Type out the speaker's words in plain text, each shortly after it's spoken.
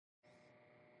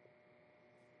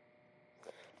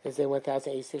Is there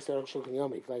 1086 Arukh HaShulchan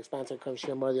YD? If you like sponsor, come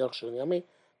share more of the Arukh HaShulchan YD.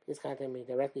 Please contact me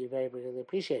directly. Very, very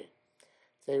appreciate it.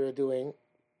 Today we're doing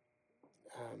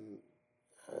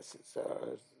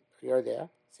you're there.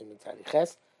 Siman Tzadi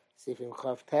Ches, Sifim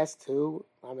Chav Test to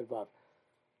Lamed Vav.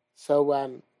 So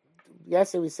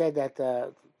yesterday we said that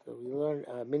we learned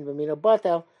Min B'Mino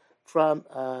Batel from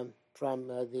the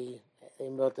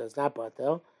Batel. It's not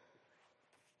Batel.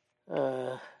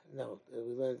 No,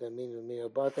 we learned the Min B'Mino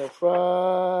Batel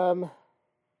from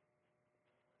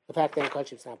the fact that in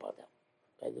country it's not Batel.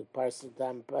 By the parts of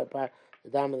the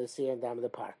dam of the sea and dam of the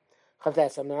par.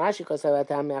 Chavtes, I'm not actually because I have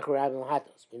acharab and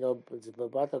lahatos. We know it's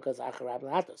bato because acharab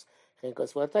and lahatos.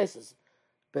 Chenkos v'ataises.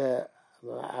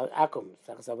 Akum,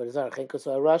 sachas avodah chenkos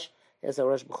v'arosh. There's a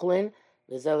rosh b'chulin.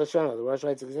 V'zel l'shono. The rosh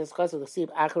rights exist because of the sib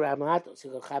acharab and lahatos.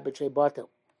 You go chab betray bato.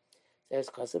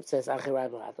 There's kosib says acharab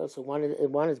and lahatos. So one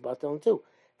is bato and two.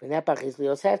 V'nepach is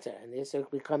lios heter, and the isur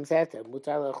becomes heter.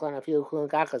 Mutar l'chlan afilu chulin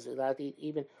kachas. Without to eat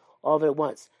even all of it at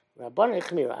once. Rabbanan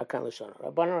Chmira akan l'shono.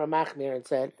 Rabbanan Ramachmir and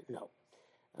said no.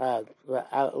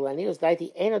 Lanius daiti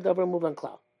ain't a double move on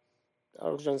cloud.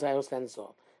 Arukh HaShulchan I understand this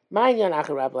all. Mine yon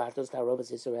acharab latos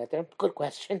tarovas isurheter. Good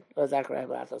question. Does acharab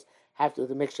latos have to do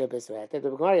the mixture of isurheter? The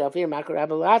Gemara of here acharab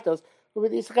latos who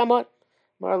would these come on?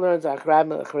 Mar learns acharab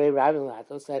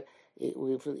latos that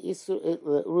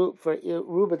for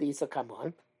ruba the isa come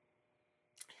on.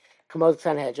 Kamot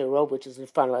Sanhedrin robe which is in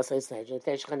front of us. Sanhedrin.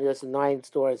 There's 9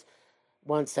 stores.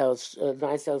 One sells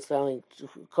 9 sells selling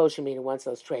kosher meat and one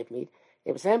sells treif meat.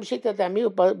 It's Sanhedrin,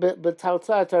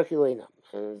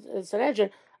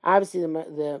 obviously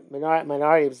the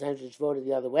minority of Sanhedrin which voted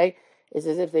the other way is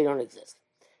as if they don't exist.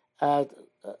 Because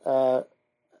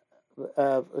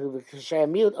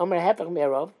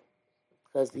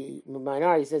the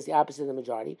minority says the opposite of the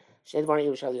majority.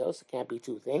 It can't be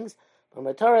two things.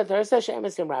 But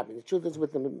the truth is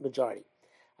with the majority.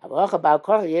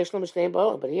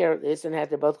 But here, this and that,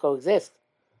 they both coexist.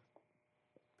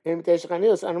 By the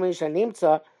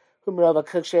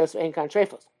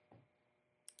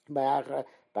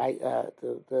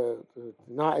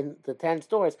 10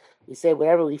 stores, we say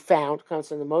whatever we found comes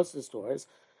from the most of the stores,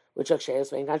 which are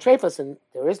ksheiros ve'en kan treifos, and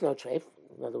there is no treif.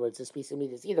 In other words, this piece of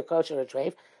meat is either kosher or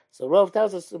treif. So Rov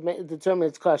tells us to determine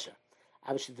it's kosher.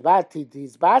 But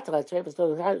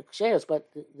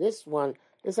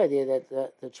this idea that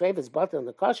the treif is butter on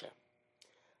the kosher.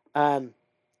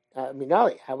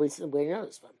 Minali, where do you know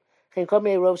this from?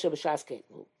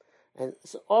 And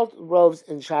so all roves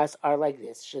in Shas are like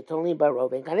this. Shetoli by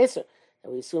rov and kan iser.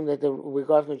 And we assume that we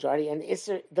go off the majority, and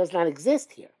iser does not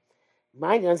exist here.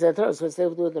 Mind you, so it's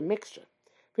to do with the mixture.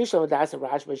 Pishon das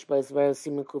Rash was very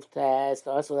siman kuf test.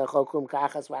 Also the chokum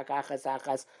kachas vakachas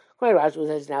achas. When Rash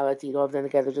says now let's eat all of them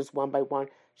together just one by one.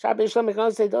 Shabbat Shalom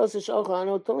can say those is shochlan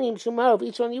otolim shumarov.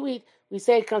 Each one you eat, we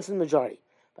say it comes from the majority.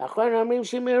 V'achron amrim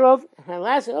shimirov. And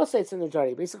last we also say it's the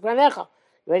majority. B'isuk ranecha.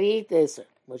 You already eat this,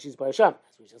 which is barasham,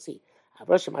 as we shall see.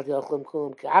 Rosh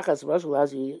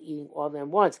allows you eating all of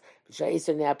them once. And this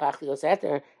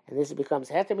becomes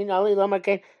heter minali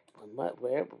lomarkein.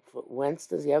 Whence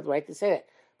does he have the right to say that?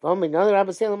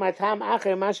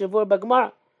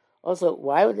 Also,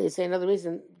 why would they say another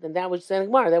reason than that which is in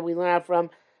Gemara that we learn out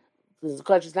from? This is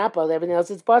kosher, not part. Everything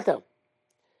else is batel.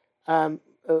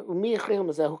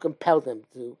 Who compelled them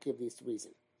to give these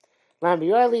reasons? The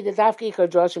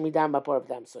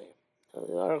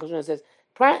says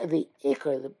the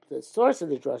ikar, the source of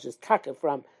the drush is taka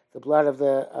from the blood of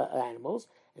the animals.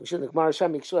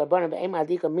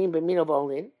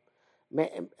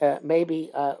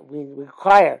 Maybe we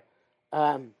require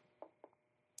min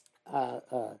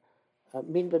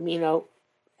b'mino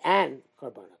and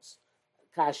korbanos.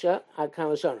 Kasha ad kan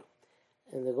l'shono.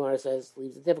 And the Gemara says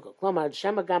leaves it difficult. Klomar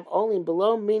shemagam only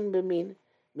below min b'min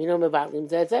mino mevatlim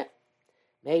zeh.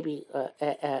 Maybe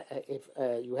if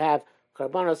you have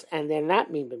korbanos and they're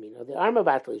not min b'mino, they are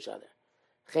mevatl each other.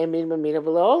 Chem min b'mino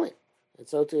below only, and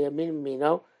so to a min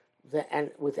b'mino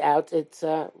and without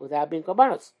being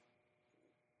korbanos.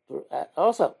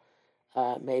 Also,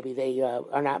 maybe they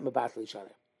are not mevatl each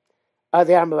other.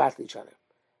 They are mevatl each other.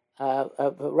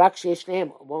 Rak sheish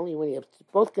nehem, only when you have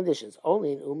both conditions.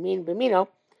 Only in umin b'mino,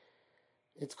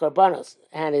 it's korbanos,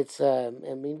 and it's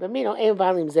min b'mino, ein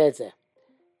valim zeh.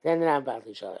 Then they're not mevatl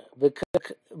each other.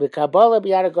 V'kabbalah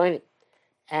b'yad goyim,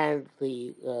 and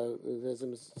there's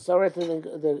a sorah to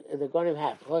the goyim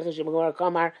have.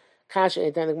 Kamar kasha,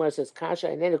 and then the Gemara says kasha,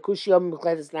 and then the kushiyom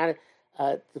meklet is not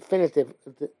a definitive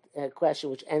question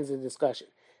which ends the discussion.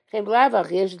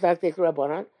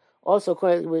 Also,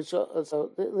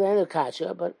 so the end of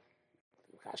kasha, but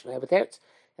kasha may have a teretz.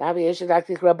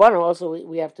 Also,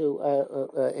 we have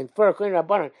to infer according to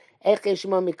Rabbanon.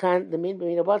 The min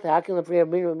b'mino bata. How can the free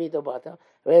min b'mino bata?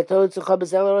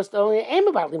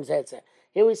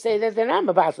 Here we say that they're not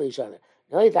about each other.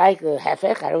 No, like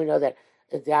hefech. How do we know that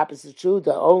the opposite is true?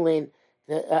 The olin,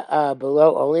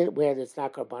 below olin, where it's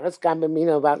not karbanos. Gam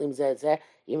b'mino batim zetzeh.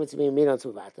 Even to be mino to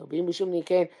vato. B'im b'shum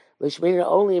nikein l'shmino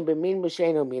olin b'min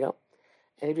b'sheno mino.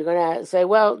 And if you're going to say,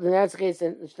 well, then that's the case,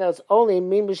 then it's only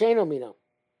min b'sheno mino.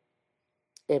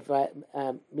 If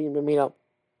min b'mino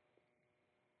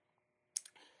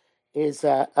is,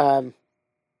 well,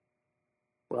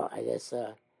 I guess,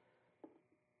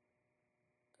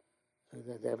 if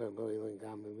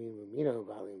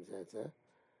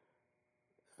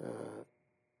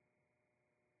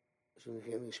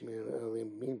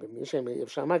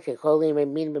Shamak can call him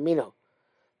min b'mino,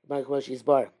 my question is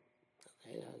bar.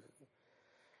 Okay.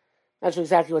 Not sure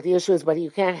exactly what the issue is, but you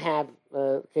can't have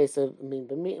a case of min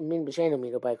b'sheno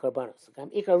mino by karbanos. Gam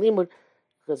ikar limud,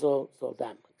 because all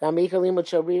dam. Gam ikar limud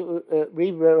shall re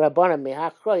rabbanim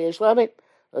mehakro yesh lamed.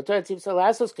 The Torah teaches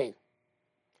lasos kain.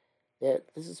 This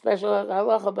is a special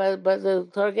halacha by the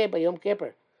Torah gave by Yom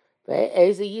Kippur. What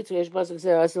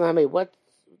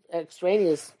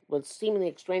extraneous, what seemingly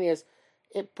extraneous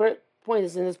point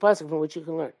is in this pasuk from which you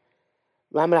can learn.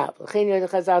 It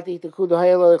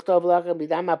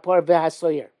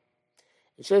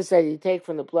should have said you take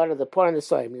from the blood of the por and the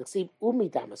soyer. It's an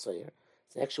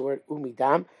extra word,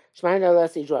 umidam.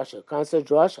 Concept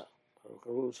drasha.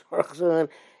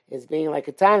 It's being like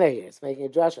a tana here. It's making a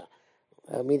drasha.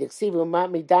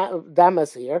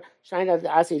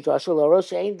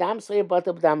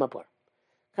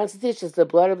 Constitution is the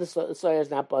blood of the soyer is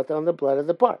not butter on the blood of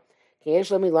the por. So we have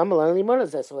to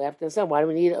understand why do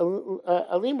we need a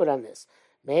limud on this?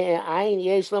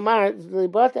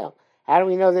 How do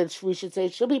we know that we should say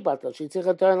it should be batal?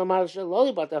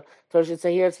 Torah should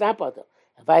say here it's not batal.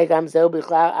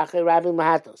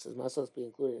 It must also be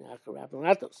included in Acher Rabin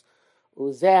Lahatos.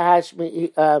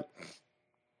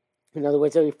 In other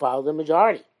words, that we follow the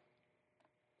majority.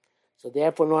 So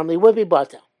therefore, normally would be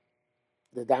batal.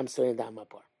 The dam soy and dam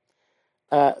apor.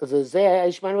 That's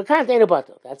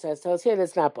tells us here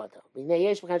that's not batal.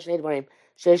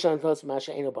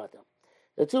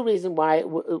 The two reasons why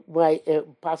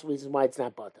possible reasons why it's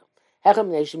not batal.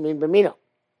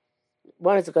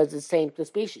 One is because it's the same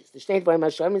species. The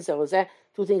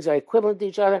two things are equivalent to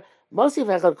each other. Mostly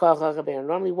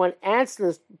normally one adds to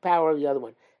the power of the other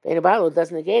one. It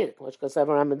doesn't negate it. The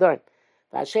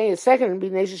second,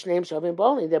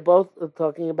 they're both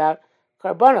talking about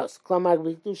karbanos.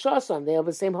 They have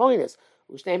the same holiness.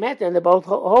 And they're both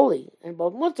holy and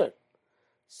both mutter.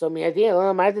 So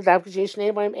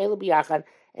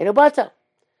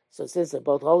since they're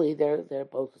both holy, they're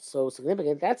both so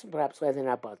significant. That's perhaps why they're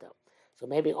not batal. So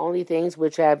maybe only things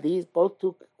which have these both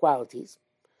two qualities,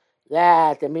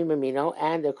 that the mimamino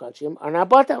and the kachim, are not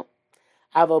batal.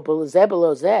 But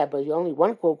only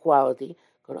one quality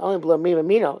can only below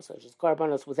mimamino, such as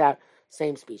karbanos without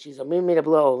same species, or mimamino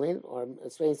below olin, or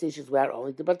same species without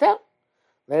olin to batal.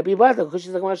 Let it be batal. Because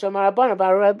she's like Mashama Rabban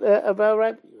about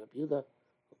Yehuda,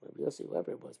 Yossi,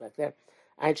 whoever it was back there.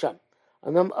 Ein Sham.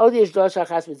 And then Odish drasha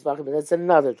chas mitzvachim, but that's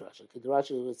another drasha.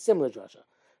 Drasha was similar drasha.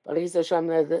 But he says Sham,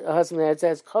 the husband there, it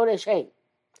says Kodesh Hein.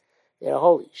 They are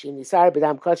holy. Shim nisar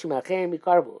b'dam kachim acherim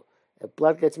mikarvu. If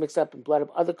blood gets mixed up in blood of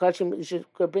other kachim, you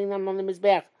could bring them on the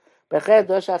mizbeach. B'cher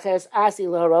drasha ches asi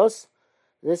laharos.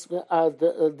 This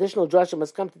the additional drasha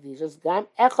must come to teach us. Gam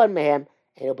echad mehem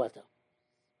eno batal.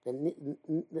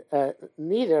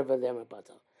 Neither of them are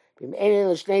batal. B'im einin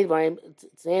l'shnei dvarim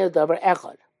tzneinu davar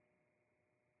echad.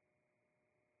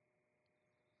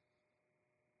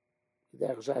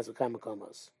 Derech shas v'kam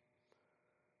makomos.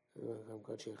 Gam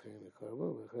kachim acherim mikarvu.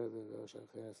 B'cher drasha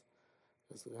ches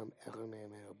asi gam echad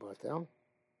mehem eno batal.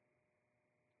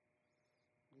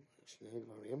 Shnei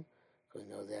dvarim. We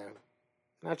know they're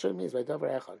not sure it means by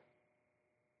davar echad.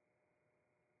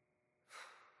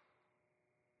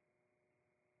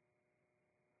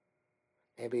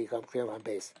 Maybe you come clear on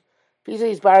base. Now we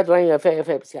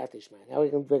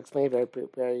can explain very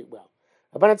well.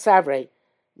 Abundant Savre,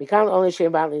 Mikan only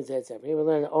Shem Batlin Zed Savre. Here we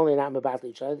learn only not about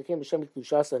each other. They came to Shem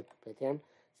Klushasan,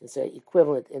 since they're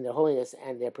equivalent in their holiness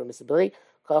and their permissibility.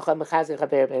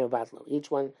 Each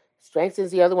one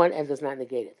strengthens the other one and does not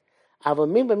negate it. But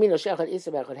regular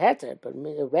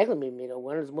mimino,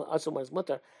 one is also one is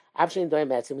mutter. Even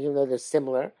though they're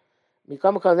similar. It's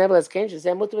like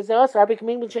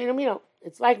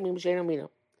min b'sheino mino.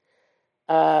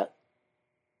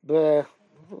 Who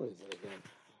is it again?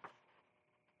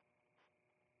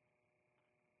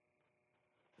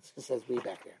 It says we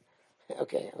back there.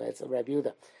 Okay, that's a Rabbi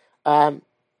Yehuda.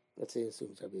 Let's see, assume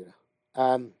it's Rabbi Yehuda.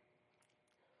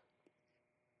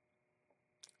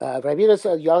 Rabbi Yehuda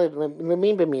said, Yoliv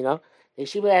Lemim B'mino, they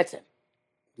Shiva Etzem,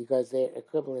 because they're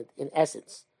equivalent in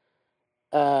essence.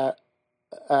 Dadivole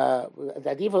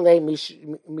Mish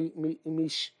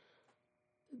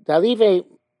Dalive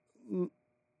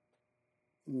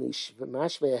Mish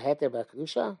Mashve Heter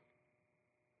Bakdusha.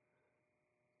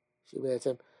 Shiva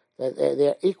Etzem, that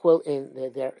they're equal in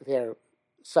their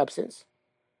substance,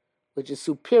 which is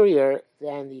superior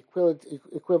than the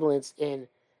equivalence in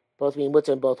both being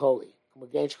mutter and both holy. We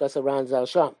have to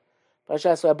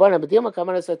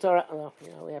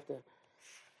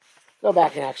go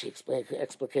back and actually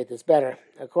explicate this better.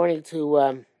 According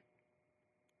to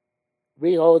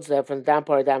Reholds that from Dam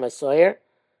Paradama Sawyer,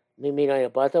 Mimino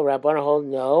Yabata, Rabbana hold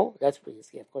no, that's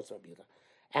yeah, of course Rabbi Yehuda.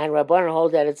 And Rabbana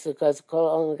hold that it's because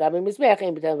and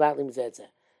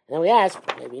then we ask,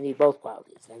 maybe you need both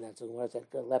qualities, and that's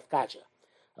the left kasha.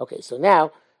 Okay, so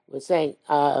now we're saying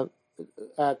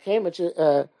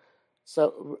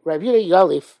so Rabbi Yehuda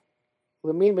Yolif,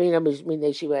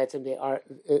 they are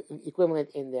equivalent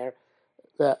in their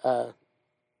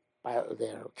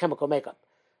chemical makeup,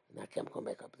 not chemical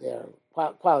makeup, their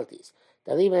qualities.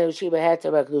 That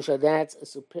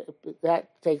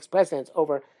takes precedence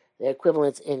over the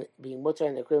equivalence in being mutter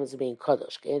and the equivalence in being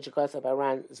kadosh.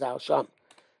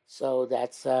 So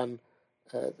that's min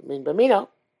b'mino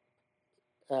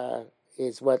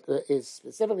is what is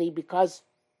specifically because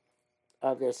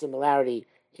of their similarity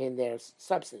in their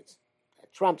substance,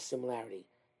 that trumps similarity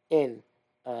in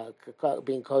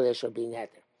being kodesh or being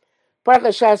heter.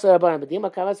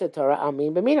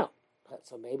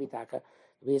 So maybe taka,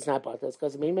 it's not both. It's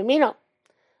because of min b'mino.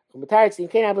 You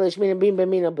can't have a min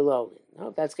b'mino below. No,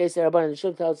 if that's the case, the Rabban and the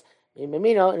Shul tells min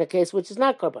b'mino in a case which is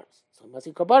not korbanos. So must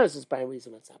be korbanos is the primary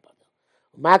reason it's not both.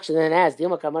 Maksha then asks,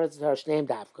 Dilma Kamanas is her name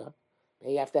Dafka.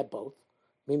 Maybe you have to have both.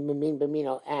 Min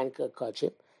b'mino and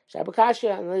kodshim.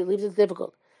 Shabakasha, and it leaves it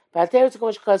difficult. So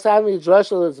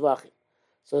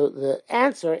the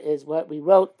answer is what we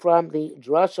wrote from the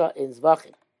drasha in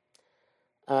Zvachim.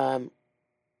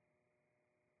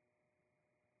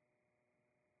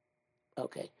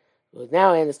 Okay. Well,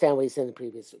 now I understand what he said in the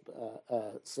previous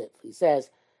sif. He says,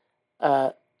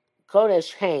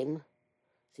 Kodesh Haim,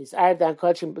 says, Dam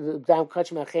Kodshim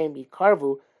Achem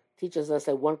Yikarvu, teaches us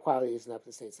that one quality is enough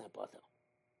to say it's not Batel.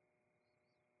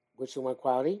 Which is the one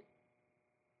quality?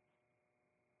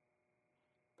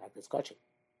 Practice Kodshim.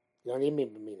 You don't need min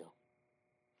b'mino.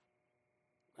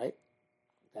 Right?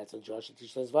 That's what Joshua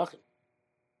teaches us Vachim.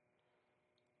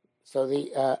 So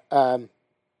the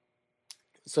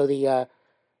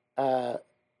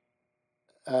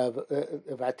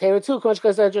Vatera too,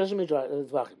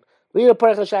 read a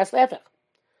Parach Shas Lefech.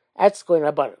 That's going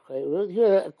to butter.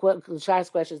 Here, the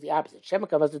Shas question is the opposite.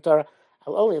 Shemaka was the Torah.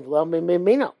 I'll only below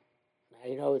mimino.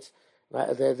 You know, it's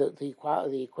the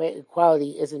quality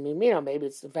isn't mimino. Maybe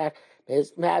it's the fact.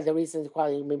 The reason the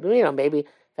quality is mimino. Maybe the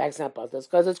fact it's not both. That's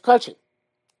because it's coaching.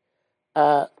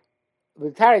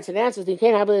 With Taritz and answers, you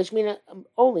can't have a shmina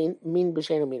only min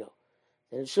b'shein mino.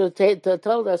 And it should have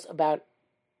told us about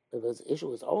if the issue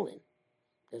was Olin.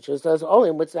 It should have told us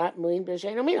Olin, what's not min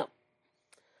b'shein mino.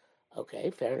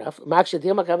 Okay, fair enough. Maybe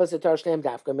you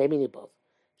need both.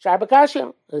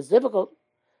 Sharbakasha is difficult,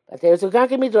 but there's a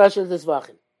ganki midrash this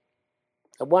vachim.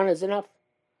 One is enough.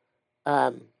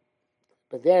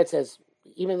 But there it says,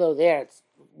 even though there it's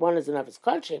one is enough, it's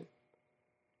kachim.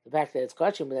 The fact that it's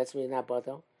kachim, but that's really not both.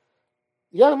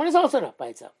 The other one is also enough by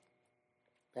itself.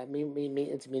 That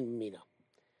it's min mino.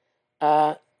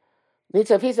 Nitzafisa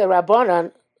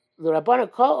Rabbanan, the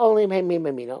Rabbanan call only min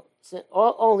b'mino.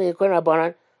 Only according to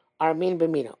Rabbanan are min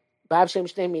b'mino. Bav shem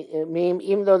shnei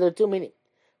even though they're two meaning.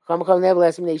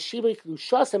 Nevertheless, they shiva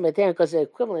kedusha because they're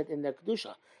equivalent in their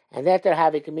kedusha, and that they're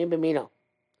having min b'mino.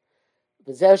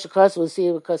 V'zer shekos will see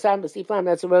kosam b'siflam.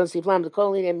 That's the road siflam. The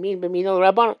calling and min b'mino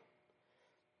Rabbanan.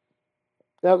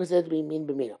 They're considered to be min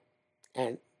b'mino,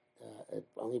 and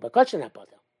only by kosher not both.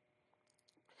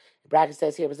 The bracket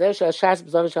says here, Shas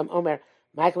b'zavisham omer,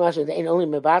 Michael Masha, they ain't only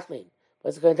mevatlin.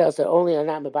 What's it going to tell us? They're only are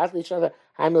not mevatlin each other.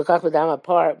 I'm l'kach v'dam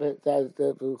apart, but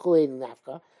the chulei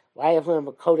nafka. Why have we learned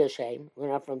from Kodesh Haim? We're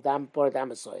not from Dam Por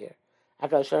Dam Sawyer.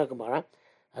 Akal Shana Gemara.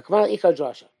 Kamala Ika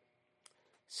Drasha.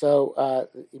 So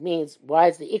it means why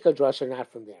is the Ika Drasha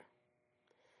not from there?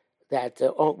 That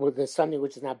there's something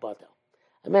which is not Batel.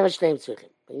 I remember Shnei Tzrichim,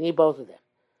 but you need both of them.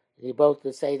 You need both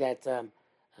to say that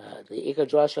the Ika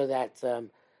Drasha that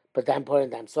but Dam Por and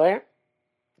Dam Sawyer,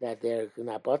 that they're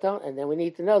not Batel, and then we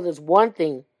need to know there's one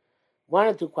thing, one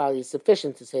or two qualities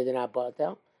sufficient to say they're not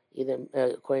Batel, either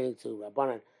according to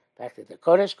Rabbanan The fact that they're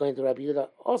Kodesh, going to Rabbi Yehuda,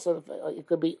 also, it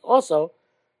could be also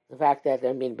the fact that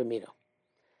they're Min B'mino.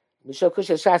 Mishal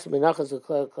Kusha Shas Menachas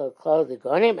L'Klal the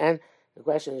Gonim, and the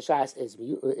question of Shas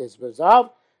is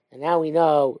resolved, and now we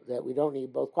know that we don't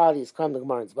need both qualities come to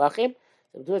Gemara and Zvachim.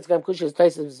 So B'turetz Gam Kusha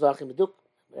Taisis Zvachim B'duk,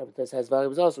 wherever Taisis has value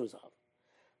was also resolved.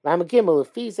 Lama Gimel,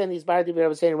 if he's and these Bardi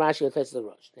Rabbi saying Rashi or Taisis the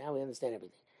Rosh. Now we understand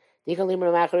everything. Dikal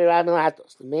Limra Machari Rab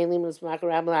Milatos, the main Limra Machari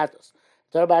Rab Milatos.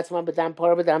 Torah Batzman B'dam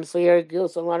Porah B'dam Slir Gil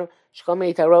Solano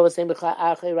Shkomei Tarova Same B'Chla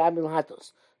Achei Rab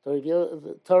Milatos.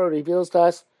 The Torah reveals to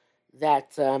us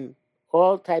that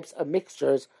all types of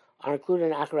mixtures are included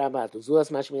in Achei Rab Milatos.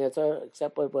 Zulas Mashmi Torah,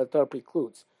 except what the Torah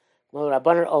precludes. Well,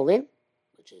 Rabbanan Olin,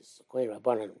 which is according to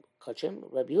Rabbanan Kachim,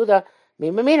 Rabbi Yehuda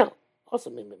Min B'mino, also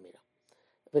Min B'mino.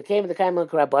 Became the kind of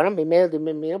Rabbanan, B'mino the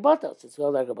Min B'mino Batel. It's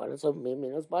called like Rabbanan, so Min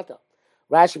B'mino's Batel.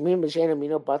 Rashi Min B'shein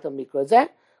B'mino Batel Mikrazeh.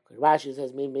 Rashi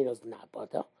says Min B'mino's not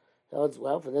Batel. So it's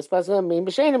well for this person, Min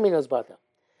B'shein B'mino's Batel.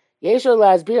 Yeshua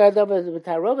Laz Bir Adova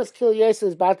B'Tarovas Kil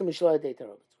Yosef Batel Mishloah De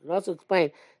Tarovas. We can also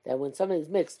explain that when something is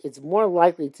mixed, it's more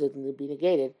likely to be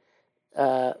negated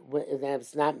than if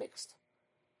it's not mixed.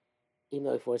 Even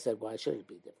though before said, why should it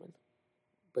be different?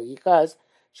 But because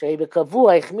when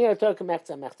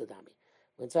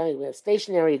something, we have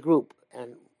stationary group,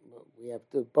 and we have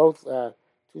both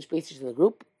two species in the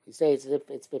group, we say it's as if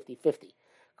it's 50-50.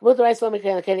 The rice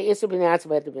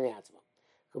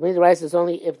is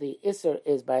only if the Isser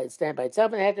is stand by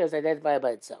itself and the Heter is identified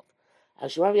by itself. In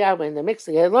the mix,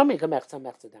 we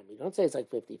don't say it's like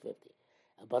 50-50.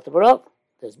 But the Baroque,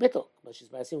 there's Bittel, but she's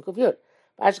by Sim Kufyur.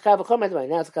 Now it's a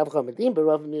Kavachomadim, but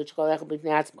Rov Miut Shkol Echel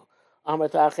B'Fnei Atzmo. Amar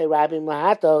Ta'achei Rabim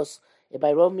Lahatos, if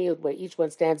by Rov Miut, where each one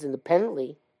stands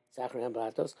independently, Zachar and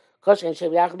Lahatos, Kosher and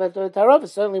Shev Yachal Tarov,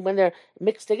 certainly when they're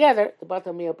mixed together, the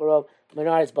Batal Miut Barov,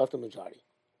 minority is Batal majority.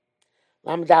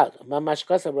 Lamdal, Mamash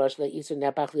Kosa Rosh, the Eastern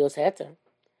Nepach Lios Heter.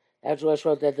 That's Rosh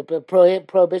wrote that the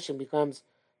prohibition becomes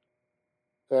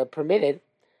permitted.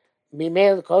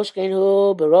 Mimel Koshkein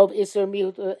Hu, Barov Isser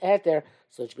Miut Heter.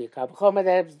 So it should be a Kavachoma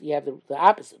that you have the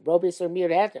opposite. Rob Isser Mir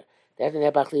Heter. That in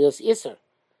Nebach Lios Isser.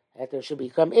 Heter should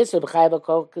become Isser, B'chayva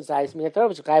Kol Kazais Mir Torah,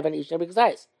 B'chayva and Ishna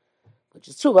B'Kazais. Which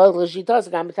is true. Well, L'shitos,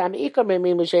 Gam Tam Ikar,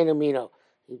 Mimim Mishenu Mino.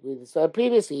 We saw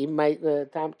previously, even by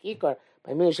Tam Ikar,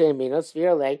 by Mishenu Mino,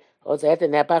 Sphere Lay, holds Heter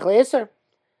Nebach Isser.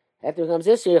 Heter becomes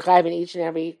Isser, B'chayva and each and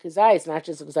every Kazais, not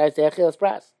just the Kazais, the Echilas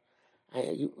Pras.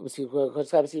 You see,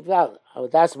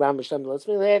 that's Ram Mishlam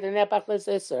L'sphir Heter Nebach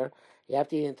Isser. You have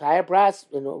to eat the entire brass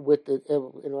in order to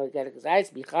get a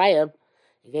kazayis. Be chayim.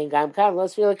 You can't gam kan.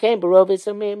 Let's feel it came. Barov is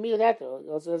a meal that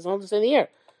also there's almost in here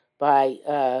by.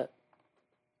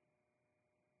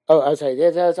 I'm sorry.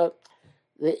 There's also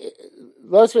the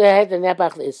los feel had the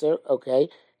nepach iser. Okay.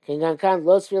 Can gam kan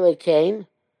los feel it came.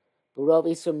 Barov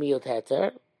is a meal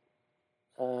heter.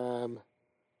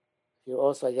 Here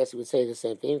also, I guess you would say the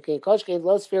same thing. Can kosh can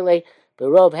los feel it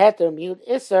barov heter mute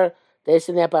iser. There's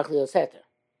a nepach lios heter.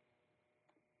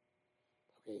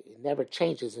 It never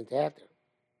changes into Heter.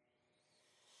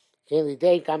 So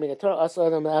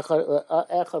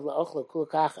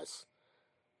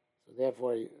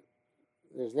therefore,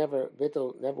 there's never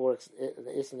Bittul never works.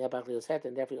 The Isn Nebachlios Heter,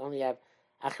 and therefore you only have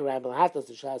Achei Rab Milatos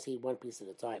to Shas he one piece at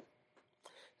a time.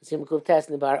 Simkuv Tes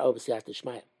Nebar Obesiat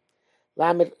Shmaya.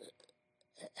 Lamed.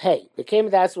 Hey, the came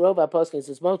to ask Roba Poskin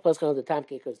says most Poskin on the time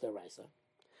kickers the Raisa.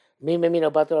 Mimino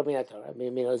Bator Minatora.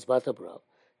 Mimino is Bator Bro.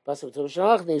 Which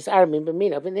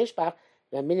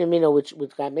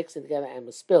got mixed together and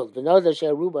was spilled. We know the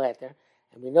sheruba heter,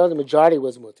 and we know the majority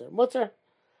was mutter. Mutter.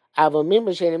 If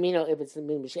it's the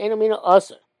min b'shein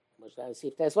also. Let's see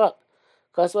if that's what.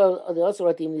 Because they also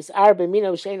wrote this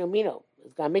arbamino b'shein.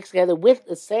 It got mixed together with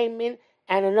the same min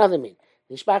and another min.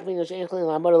 The shpach min shein chlin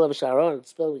lamodel of sharon. It's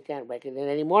spilled. We can't reckon it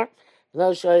anymore.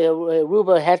 Another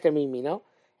sheruba heter mimino.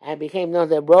 And became known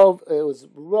that it was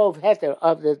rov heter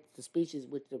of the species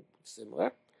which are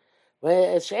similar.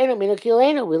 When she'eno mino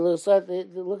kileno, we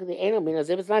look at the eno mino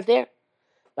as if it's not there.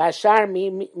 Vashar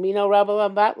mino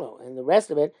rabalam batlo, and the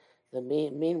rest of it, the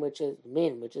min which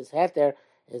is heter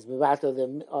is mivato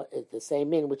the same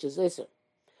min which is iser.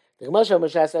 The Gemara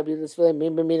Mashas Rabbi Yisrael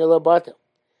min b'mino lo bato.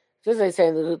 Just like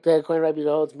saying the Kohen Rabbi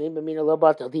holds min b'mino lo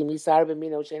bato. Di misar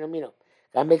b'mino she'eno mino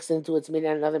got mixed into its min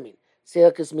and another min.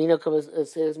 Silikus mino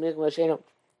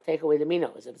take away the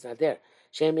mino as if it's not there.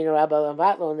 Shein mino rabal and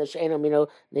vatlo, and the sheino mino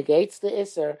negates the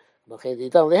iser. We say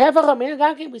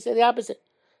the opposite.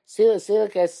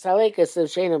 Silikus salekus of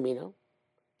sheino mino.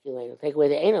 Take away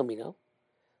the eno mino.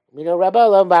 Mino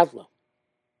rabal and vatlo.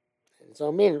 And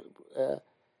so min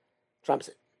trumps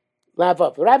it. Lav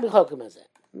Rabbi Chokim has it.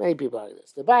 Many people argue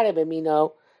this. The body of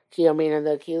mino kilo mino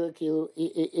the kilo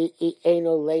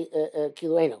eno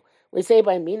kilo eno. We say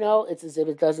by mino, it's as if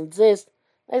it doesn't exist.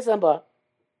 That's not a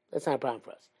problem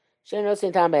for us.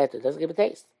 It doesn't give a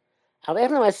taste. How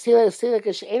can we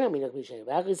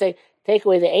say take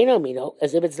away the eno mino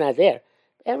as if it's not there?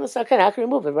 How can we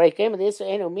remove it? Right? Came with the issue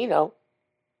eno mino.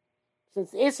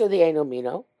 Since the issue the eno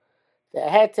mino, the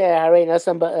heter hare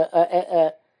nasam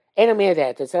eno mino the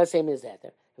heter. It's not the same as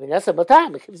that. I mean nasam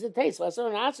batam. It gives it a taste. Well,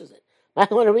 someone answers it. I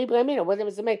want to read by mino. What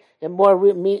does it make? And more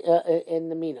in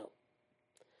the mino.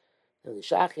 The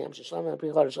Shachim Shishlam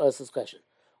Prichodesh asked this question.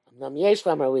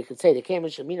 We could say the came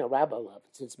in Shemino Rabba love.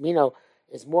 Since Mino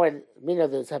is more Mino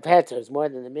the Heter is more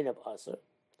than the Mino of Aser.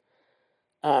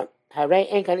 Hare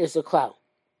Enkan is a cloud.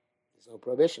 There's no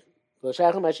prohibition. You can't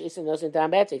say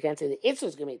the Itzer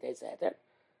is going to taste Heter.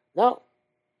 No,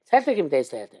 it's Heter going to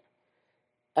taste Heter.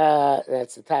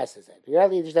 That's the Taz says that.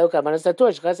 This the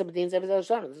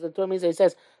Torah means that he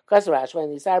says Kasarash when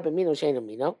the Sarah Mino Sheno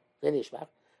Mino then Ishbach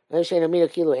Sheno Mino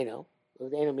Kilo Eno.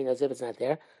 The eno mino as if it's not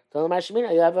there. Told him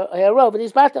you have a robe in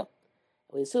his battle.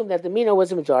 We assume that the mino was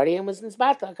the majority and was in his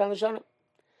battle. The Tomer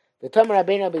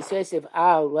Rabbeinu B'Yosef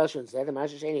Al Lashon said the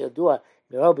Masha Sheni Yodua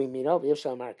Merobi Mino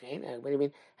V'Yivshal Markain. What do you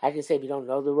mean? How can you say if you don't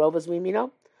know the robe is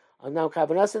mino? Now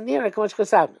Kavanas and Nira Kamosh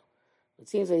Kasavnu. It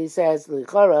seems that he says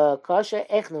Lichara Kasha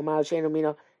Echno Mal Sheno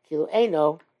Mino Kilo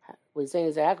Eno. What he's saying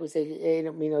is that how can we say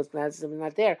eno mino is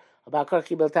not there? About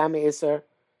Karki Beltame Isser.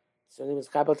 So he was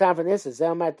kabel time for this.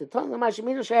 Zelmat the tongue of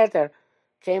Mashimino Sheter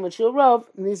came with Shul Rov,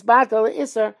 and this battle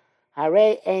Isser,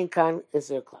 Hare Ein Kan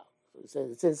Isser Klau.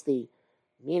 So since the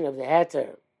mean of the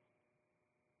Heter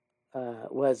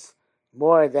was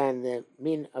more than the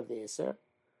mean of the Isser,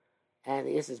 and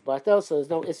the Isser is Batel, so there's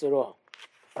no Isser at all.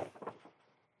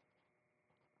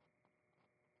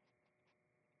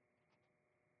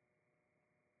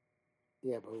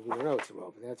 Yeah, but we don't know it's a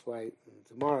robe, and that's why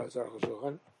tomorrow's Arukh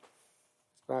HaShulchan.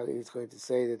 Probably he's going to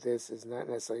say that this is not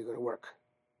necessarily going to work.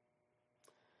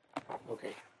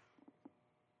 Okay.